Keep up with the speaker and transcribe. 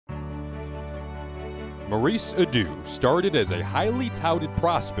Maurice started as a highly touted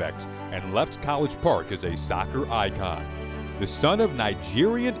prospect and left College Park as a soccer icon. The son of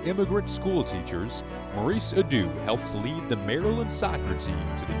Nigerian immigrant school teachers, Maurice helped lead the Maryland soccer team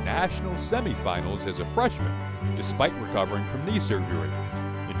to the national semifinals as a freshman, despite recovering from knee surgery.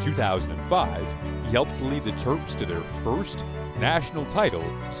 In 2005, he helped lead the Terps to their first national title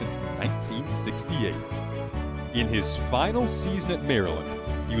since 1968. In his final season at Maryland,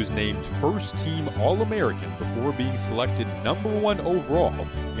 he was named first-team All-American before being selected #1 overall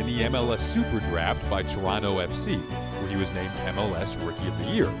in the MLS Super Draft by Toronto FC, where he was named MLS Rookie of the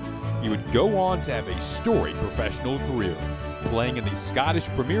Year. He would go on to have a storied professional career, playing in the Scottish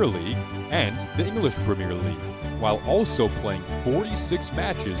Premier League and the English Premier League, while also playing 46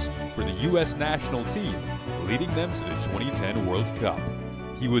 matches for the U.S. national team, leading them to the 2010 World Cup.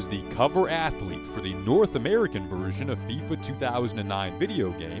 He was the cover athlete for the North American version of FIFA 2009 video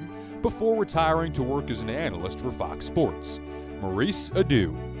game before retiring to work as an analyst for Fox Sports. Maurice,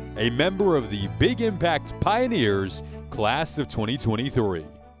 a member of the Big Impact Pioneers class of 2023.